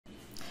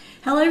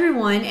Hello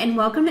everyone and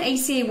welcome to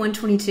ACA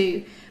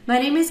 122. My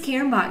name is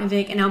Karen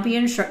Botnovic and I'll be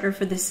your instructor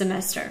for this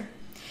semester.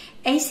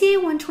 ACA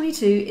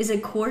 122 is a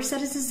course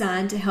that is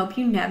designed to help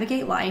you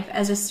navigate life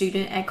as a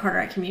student at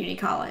Carteret Community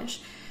College.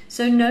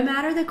 So no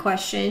matter the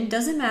question,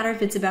 doesn't matter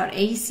if it's about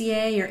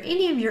ACA or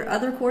any of your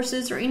other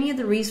courses or any of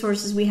the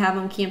resources we have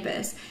on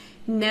campus,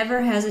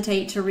 never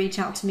hesitate to reach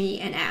out to me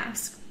and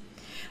ask.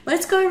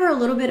 Let's go over a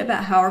little bit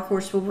about how our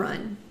course will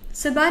run.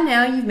 So by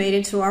now you've made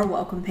it to our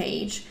welcome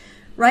page.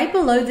 Right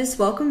below this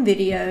welcome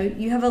video,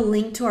 you have a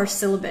link to our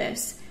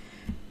syllabus.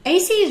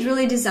 ACA is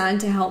really designed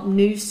to help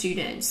new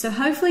students, so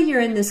hopefully you're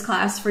in this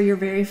class for your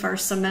very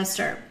first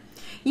semester.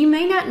 You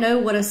may not know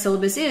what a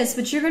syllabus is,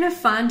 but you're going to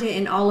find it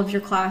in all of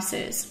your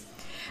classes.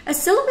 A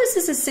syllabus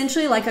is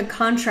essentially like a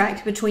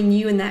contract between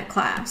you and that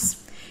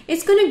class.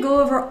 It's going to go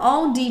over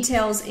all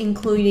details,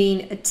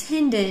 including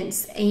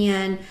attendance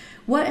and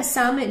what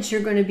assignments you're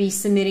going to be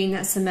submitting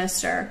that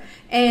semester,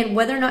 and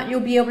whether or not you'll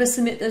be able to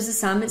submit those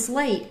assignments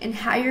late, and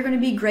how you're going to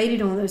be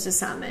graded on those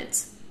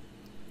assignments.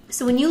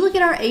 So when you look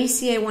at our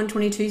ACA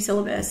 122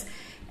 syllabus,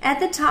 at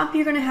the top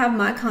you're going to have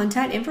my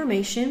contact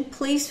information.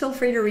 Please feel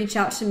free to reach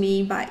out to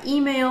me by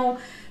email.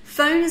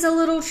 Phone is a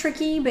little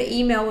tricky, but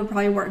email would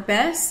probably work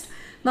best.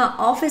 My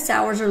office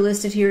hours are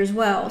listed here as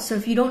well. So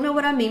if you don't know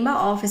what I mean by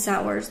office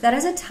hours, that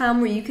is a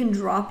time where you can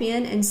drop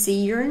in and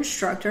see your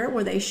instructor,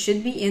 where they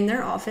should be in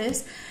their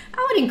office.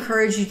 I would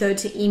encourage you though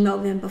to email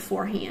them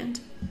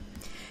beforehand.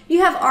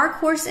 You have our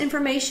course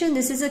information.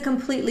 This is a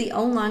completely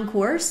online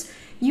course.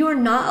 You are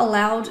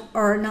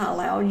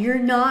you're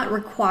not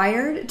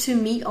required to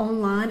meet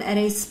online at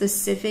a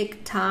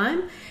specific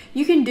time.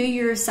 You can do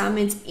your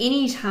assignments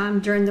anytime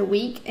during the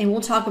week, and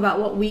we'll talk about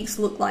what weeks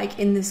look like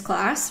in this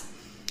class.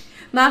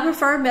 My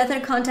preferred method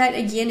of contact,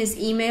 again, is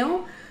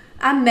email.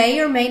 I may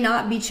or may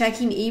not be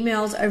checking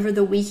emails over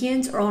the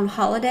weekends or on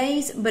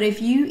holidays, but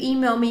if you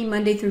email me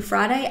Monday through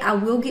Friday, I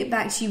will get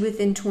back to you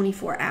within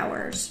 24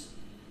 hours.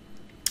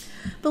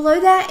 Below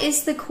that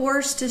is the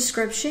course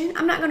description.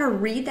 I'm not going to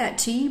read that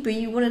to you, but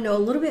you want to know a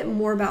little bit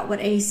more about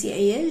what ACA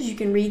is, you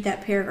can read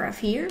that paragraph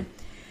here.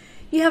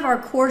 You have our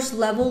course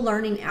level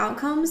learning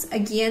outcomes.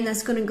 Again,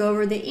 that's going to go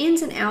over the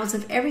ins and outs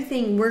of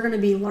everything we're going to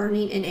be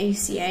learning in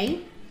ACA.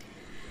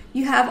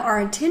 You have our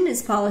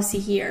attendance policy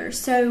here.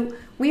 So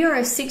we are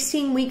a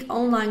 16-week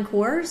online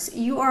course.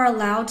 You are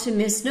allowed to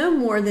miss no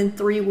more than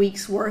 3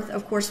 weeks worth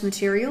of course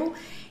material.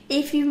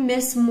 If you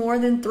miss more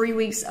than 3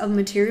 weeks of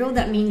material,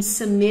 that means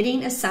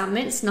submitting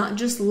assignments, not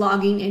just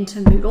logging into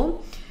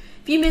Moodle.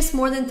 If you miss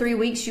more than 3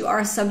 weeks, you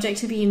are subject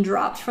to being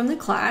dropped from the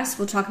class.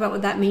 We'll talk about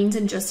what that means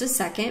in just a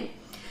second.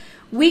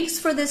 Weeks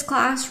for this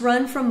class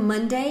run from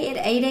Monday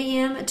at 8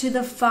 a.m. to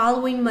the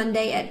following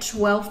Monday at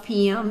 12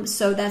 p.m.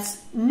 So that's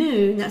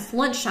noon, that's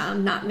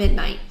lunchtime, not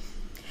midnight.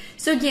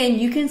 So again,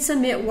 you can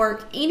submit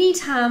work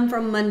anytime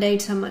from Monday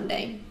to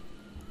Monday.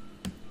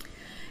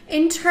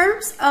 In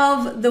terms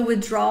of the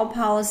withdrawal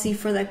policy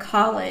for the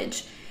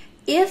college,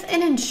 if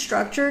an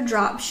instructor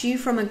drops you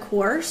from a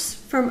course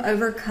from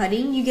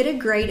overcutting, you get a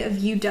grade of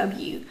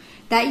UW.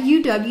 That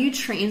UW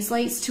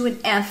translates to an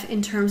F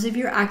in terms of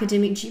your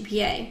academic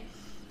GPA.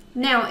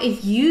 Now,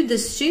 if you, the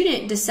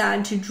student,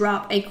 decide to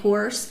drop a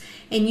course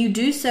and you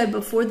do so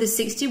before the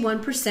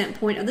 61%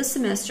 point of the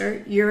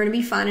semester, you're going to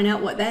be finding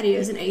out what that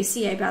is in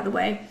ACA, by the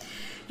way.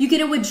 You get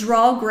a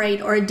withdrawal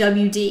grade or a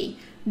WD.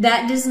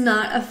 That does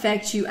not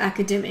affect you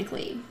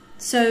academically.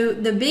 So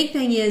the big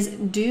thing is,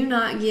 do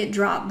not get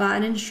dropped by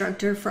an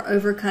instructor for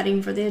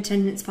overcutting for the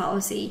attendance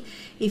policy.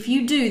 If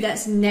you do,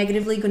 that's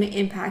negatively going to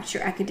impact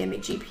your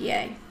academic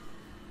GPA.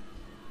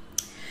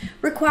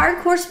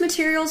 Required course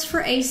materials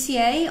for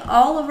ACA.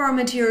 All of our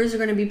materials are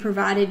going to be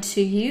provided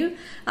to you.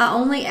 I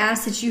only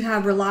ask that you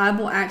have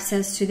reliable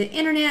access to the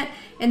internet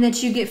and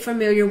that you get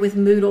familiar with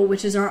Moodle,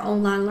 which is our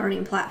online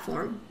learning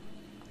platform.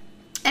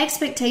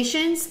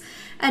 Expectations.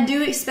 I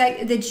do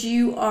expect that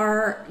you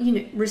are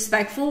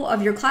respectful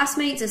of your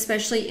classmates,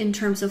 especially in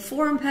terms of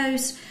forum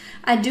posts.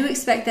 I do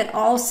expect that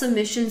all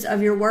submissions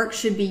of your work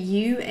should be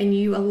you and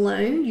you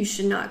alone. You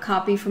should not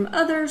copy from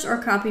others or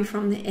copy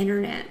from the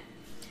internet.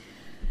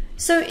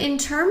 So in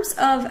terms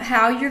of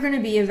how you're going to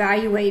be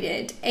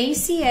evaluated,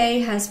 ACA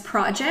has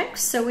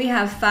projects. So we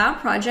have 5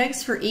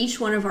 projects for each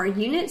one of our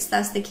units.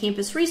 That's the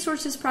Campus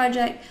Resources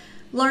Project,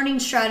 Learning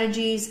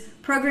Strategies,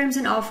 Programs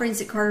and Offerings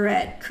at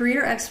Carteret,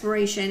 Career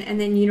Exploration, and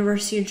then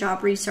University of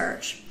Job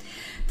Research.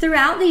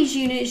 Throughout these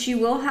units, you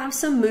will have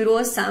some Moodle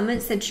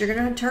assignments that you're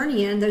going to turn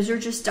in. Those are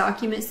just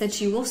documents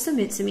that you will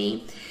submit to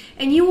me.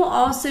 And you will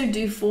also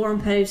do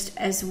forum posts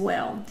as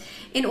well.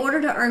 In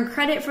order to earn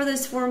credit for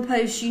this forum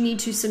post, you need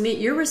to submit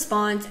your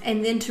response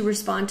and then to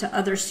respond to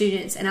other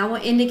students. And I will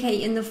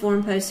indicate in the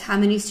forum post how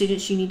many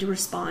students you need to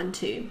respond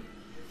to.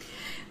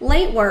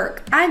 Late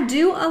work. I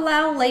do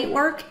allow late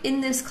work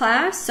in this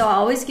class, so I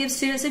always give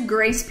students a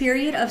grace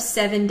period of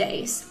 7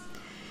 days.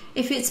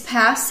 If it's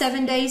past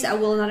 7 days, I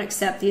will not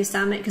accept the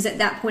assignment because at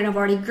that point I've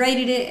already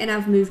graded it and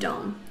I've moved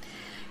on.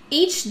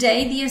 Each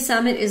day the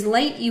assignment is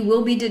late, you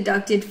will be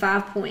deducted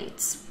 5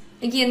 points.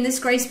 Again, this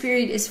grace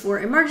period is for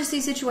emergency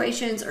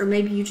situations, or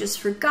maybe you just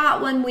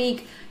forgot 1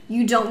 week.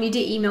 You don't need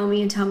to email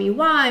me and tell me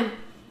why.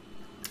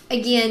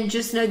 Again,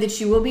 just know that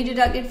you will be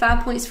deducted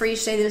 5 points for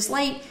each day that is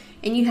late,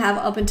 and you have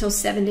up until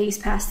 7 days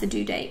past the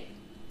due date.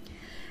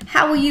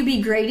 How will you be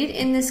graded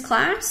in this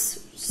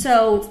class?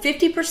 So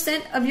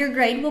 50% of your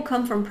grade will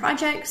come from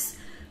projects,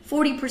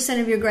 40%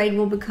 of your grade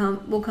will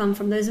come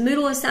from those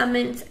Moodle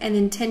assignments, and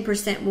then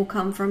 10% will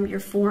come from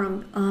your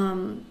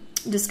forum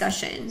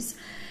discussions.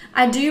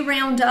 I do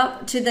round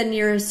up to the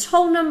nearest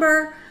whole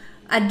number.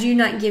 I do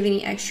not give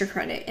any extra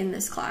credit in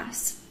this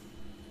class.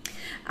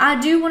 I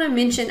do want to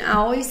mention, I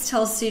always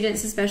tell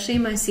students, especially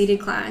in my seated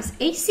class,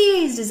 ACA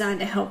is designed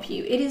to help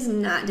you. It is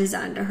not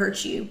designed to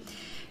hurt you.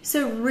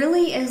 So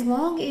really, as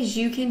long as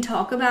you can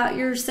talk about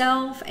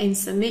yourself and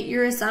submit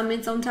your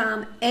assignments on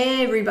time,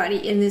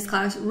 everybody in this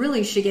class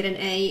really should get an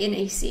A in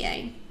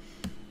ACA.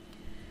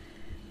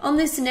 On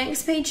this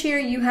next page here,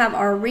 you have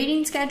our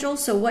reading schedule.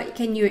 So what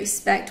can you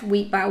expect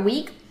week by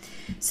week?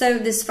 So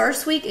this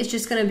first week is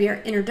just going to be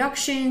our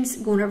introductions,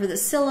 going over the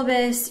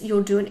syllabus.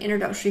 You'll do an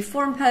introductory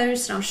forum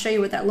post, and I'll show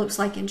you what that looks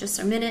like in just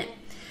a minute.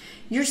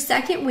 Your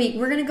second week,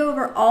 we're going to go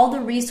over all the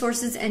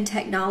resources and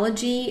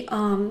technology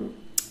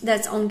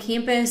that's on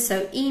campus.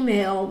 So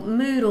email,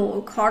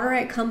 Moodle, Carter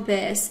at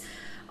Compass,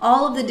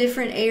 all of the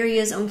different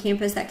areas on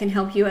campus that can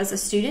help you as a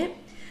student.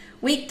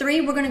 Week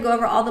 3, we're going to go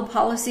over all the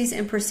policies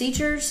and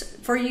procedures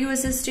for you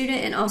as a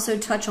student and also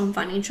touch on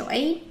financial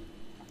aid.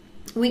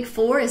 Week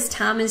 4 is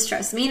time and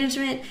stress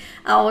management.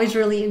 I always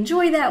really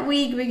enjoy that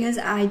week because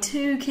I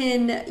too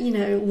can,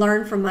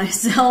 learn from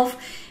myself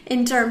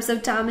in terms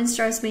of time and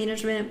stress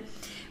management.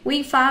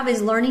 Week 5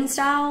 is learning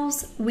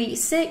styles. Week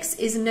 6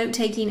 is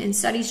note-taking and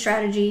study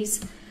strategies.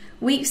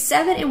 Week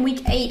 7 and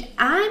week 8,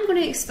 I'm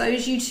going to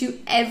expose you to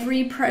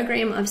every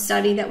program of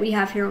study that we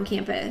have here on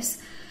campus.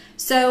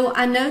 So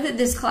I know that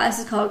this class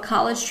is called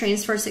College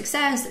Transfer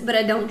Success, but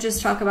I don't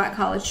just talk about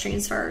college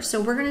transfer.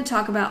 So we're going to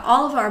talk about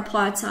all of our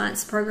applied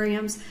science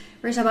programs.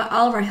 We're going to talk about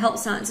all of our health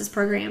sciences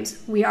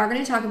programs. We are going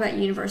to talk about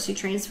university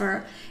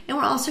transfer, and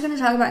we're also going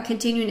to talk about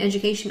continuing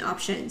education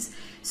options.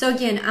 So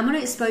again, I'm going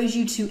to expose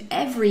you to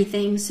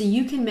everything so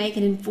you can make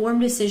an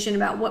informed decision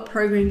about what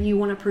program you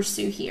want to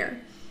pursue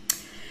here.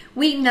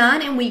 Week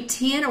 9 and week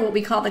 10 are what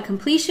we call the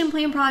completion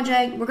plan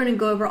project. We're going to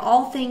go over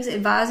all things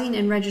advising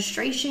and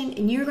registration,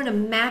 and you're going to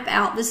map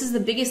out, this is the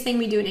biggest thing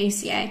we do in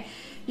ACA,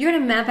 you're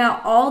going to map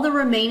out all the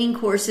remaining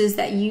courses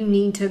that you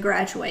need to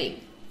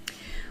graduate.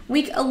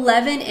 Week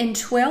 11 and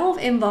 12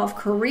 involve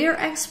career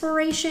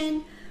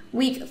exploration.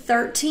 Week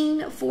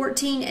 13,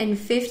 14, and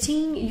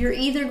 15, you're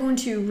either going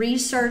to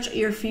research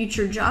your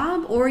future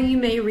job or you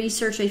may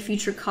research a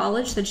future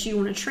college that you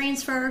want to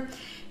transfer.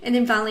 And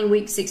then finally,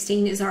 week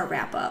 16 is our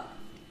wrap up.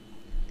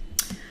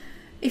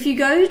 If you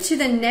go to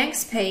the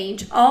next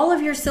page, all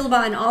of your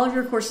syllabi and all of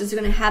your courses are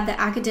going to have the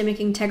academic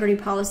integrity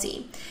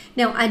policy.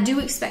 Now, I do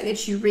expect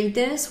that you read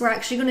this. We're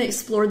actually going to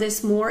explore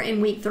this more in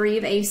week 3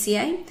 of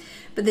ACA.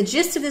 But the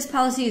gist of this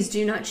policy is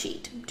do not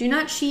cheat. Do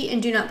not cheat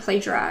and do not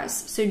plagiarize.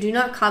 So do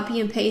not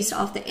copy and paste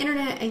off the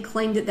internet and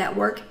claim that that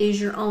work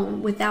is your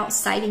own without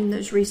citing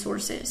those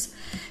resources.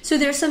 So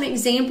there's some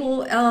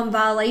example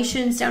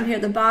violations down here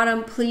at the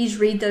bottom. Please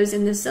read those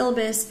in the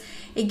syllabus.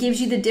 It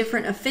gives you the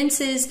different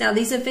offenses. Now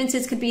these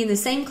offenses could be in the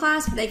same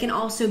class, but they can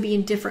also be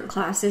in different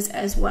classes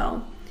as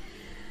well.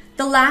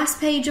 The last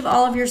page of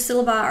all of your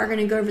syllabi are going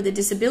to go over the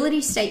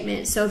disability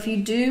statement. So if you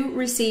do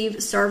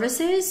receive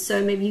services,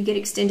 so maybe you get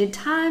extended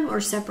time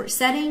or separate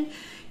setting,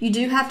 you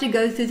do have to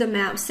go through the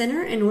MAP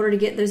Center in order to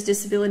get those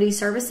disability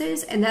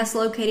services, and that's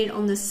located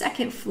on the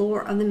 2nd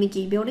floor of the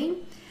McGee building.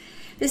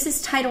 This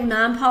is Title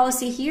IX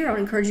policy here. I would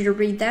encourage you to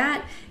read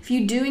that. If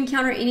you do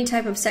encounter any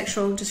type of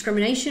sexual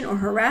discrimination or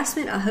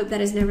harassment, I hope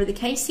that is never the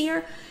case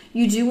here.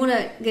 You do want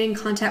to get in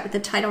contact with the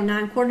Title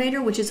IX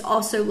coordinator, which is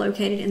also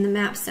located in the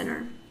MAP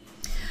Center.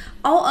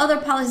 All other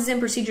policies and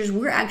procedures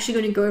we're actually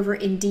going to go over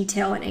in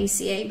detail in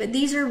ACA, but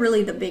these are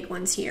really the big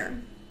ones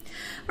here.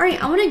 All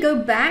right, I want to go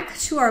back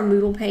to our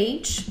Moodle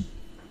page.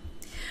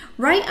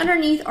 Right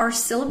underneath our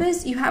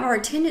syllabus, you have our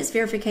attendance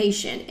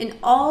verification. In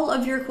all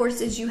of your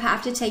courses, you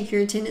have to take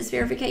your attendance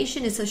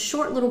verification. It's a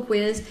short little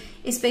quiz.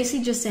 It's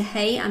basically just a,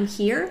 hey, I'm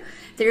here.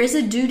 There is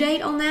a due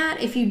date on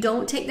that. If you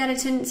don't take that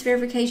attendance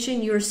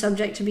verification, you are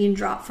subject to being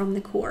dropped from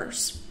the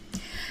course.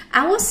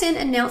 I will send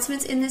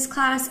announcements in this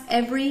class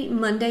every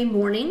Monday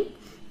morning.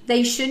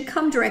 They should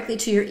come directly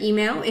to your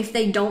email. If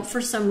they don't for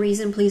some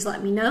reason, please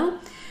let me know.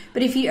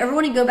 But if you ever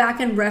want to go back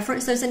and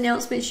reference those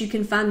announcements, you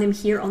can find them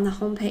here on the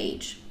home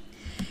page.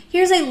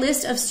 Here's a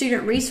list of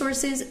student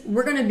resources.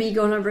 We're going to be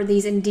going over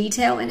these in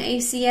detail in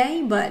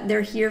ACA, but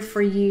they're here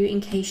for you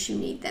in case you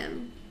need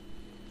them.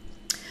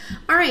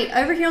 All right,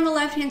 over here on the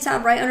left-hand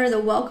side, right under the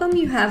welcome,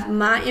 you have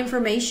my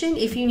information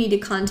if you need to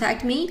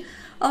contact me.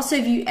 Also,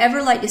 if you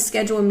ever like to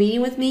schedule a meeting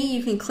with me,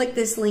 you can click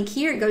this link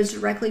here. It goes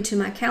directly to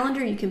my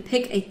calendar. You can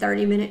pick a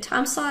 30-minute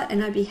time slot,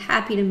 and I'd be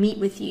happy to meet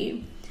with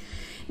you.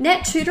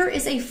 NetTutor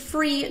is a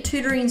free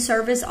tutoring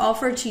service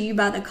offered to you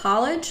by the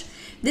college.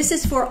 This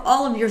is for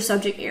all of your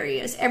subject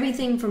areas,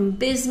 everything from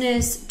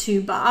business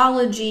to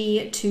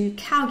biology to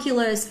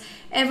calculus.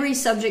 Every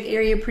subject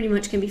area pretty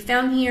much can be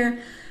found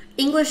here.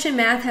 English and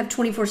math have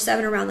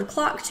 24/7 around the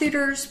clock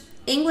tutors.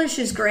 English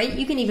is great.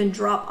 You can even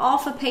drop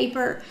off a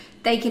paper.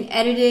 They can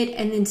edit it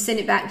and then send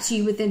it back to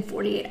you within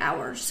 48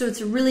 hours. So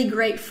it's a really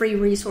great free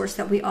resource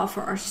that we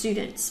offer our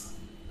students.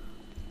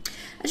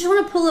 I just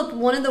want to pull up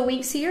one of the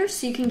weeks here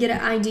so you can get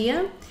an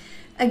idea.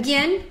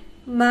 Again,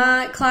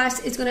 my class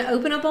is going to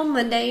open up on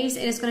Mondays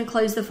and it's going to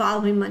close the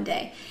following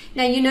Monday.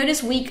 Now you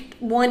notice week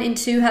 1 and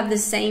 2 have the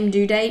same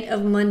due date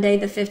of Monday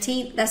the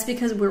 15th. That's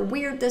because we're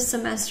weird this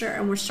semester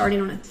and we're starting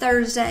on a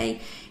Thursday.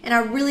 And I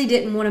really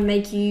didn't want to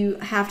make you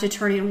have to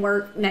turn in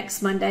work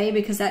next Monday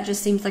because that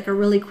just seems like a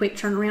really quick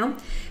turnaround.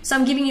 So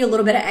I'm giving you a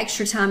little bit of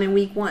extra time in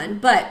week 1.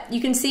 But you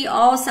can see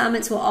all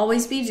assignments will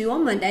always be due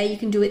on Monday. You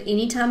can do it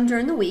anytime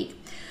during the week.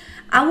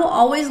 I will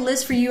always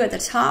list for you at the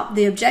top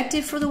the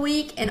objective for the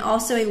week and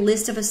also a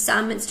list of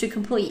assignments to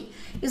complete.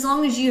 As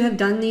long as you have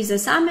done these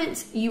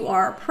assignments, you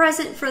are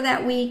present for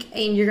that week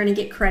and you're going to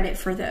get credit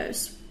for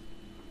those.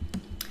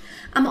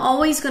 I'm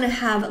always going to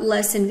have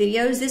lesson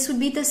videos. This would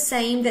be the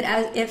same that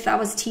as if I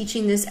was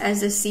teaching this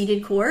as a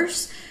seated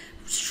course.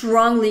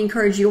 Strongly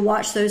encourage you to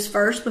watch those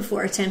first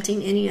before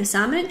attempting any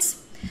assignments.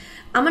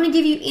 I'm going to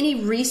give you any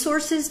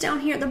resources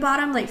down here at the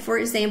bottom. Like for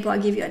example, I'll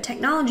give you a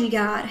technology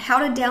guide, how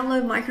to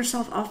download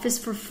Microsoft Office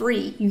for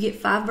free. You get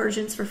 5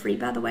 versions for free,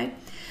 by the way.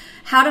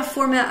 How to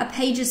format a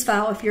Pages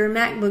file if you're a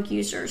MacBook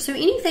user. So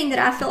anything that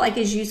I feel like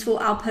is useful,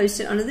 I'll post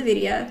it under the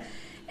video.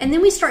 And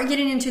then we start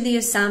getting into the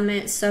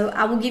assignment. So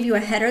I will give you a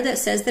header that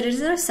says that it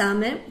is an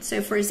assignment.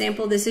 So for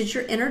example, this is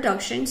your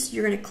introductions.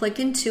 You're going to click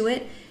into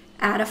it,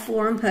 add a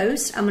forum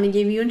post. I'm going to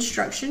give you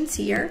instructions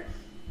here.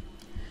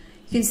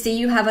 You can see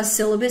you have a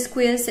syllabus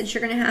quiz that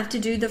you're going to have to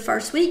do the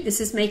first week. This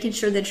is making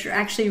sure that you're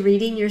actually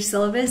reading your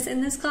syllabus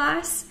in this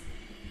class.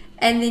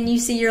 And then you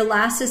see your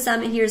last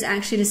assignment here is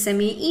actually to send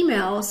me an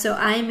email. So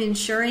I am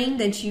ensuring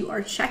that you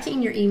are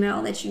checking your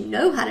email, that you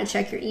know how to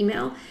check your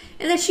email,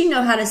 and that you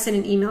know how to send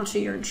an email to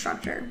your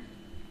instructor.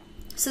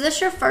 So that's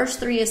your first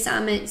 3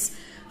 assignments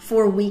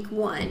for week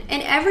 1.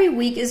 And every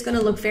week is going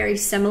to look very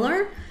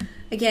similar.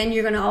 Again,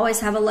 you're going to always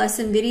have a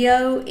lesson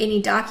video,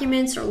 any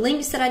documents or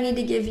links that I need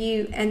to give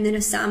you, and then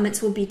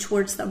assignments will be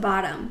towards the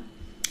bottom.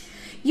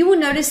 You will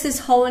notice this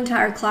whole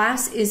entire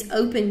class is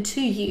open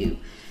to you.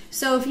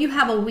 So if you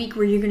have a week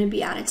where you're going to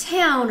be out of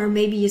town, or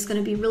maybe it's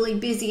going to be really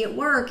busy at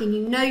work and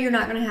you know you're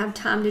not going to have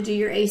time to do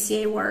your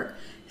ACA work,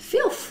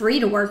 feel free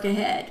to work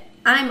ahead.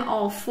 I'm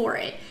all for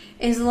it.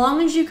 As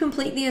long as you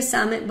complete the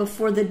assignment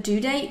before the due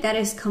date, that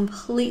is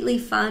completely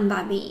fine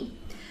by me.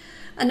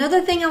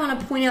 Another thing I want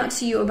to point out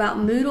to you about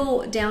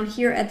Moodle, down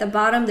here at the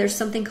bottom, there's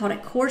something called a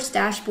course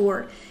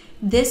dashboard.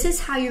 This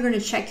is how you're going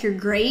to check your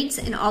grades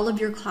in all of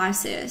your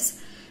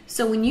classes.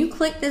 So when you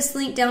click this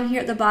link down here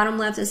at the bottom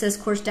left that says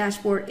course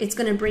dashboard, it's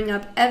going to bring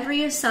up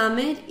every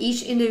assignment,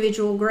 each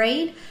individual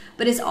grade,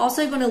 but it's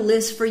also going to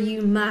list for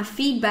you my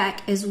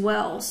feedback as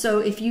well. So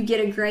if you get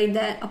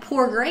a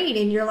poor grade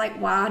and you're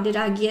like, why did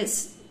I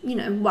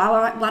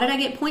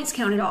get points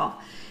counted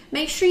off?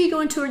 Make sure you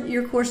go into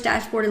your course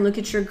dashboard and look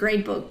at your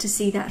grade book to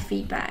see that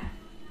feedback.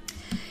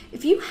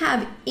 If you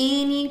have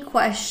any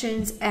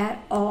questions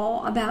at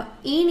all about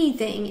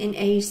anything in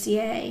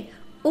ACA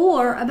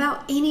or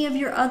about any of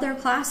your other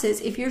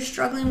classes, if you're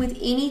struggling with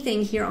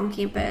anything here on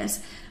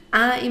campus,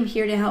 I am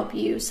here to help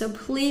you. So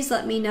please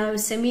let me know,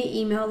 send me an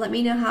email, let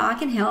me know how I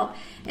can help,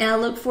 and I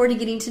look forward to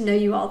getting to know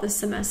you all this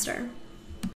semester.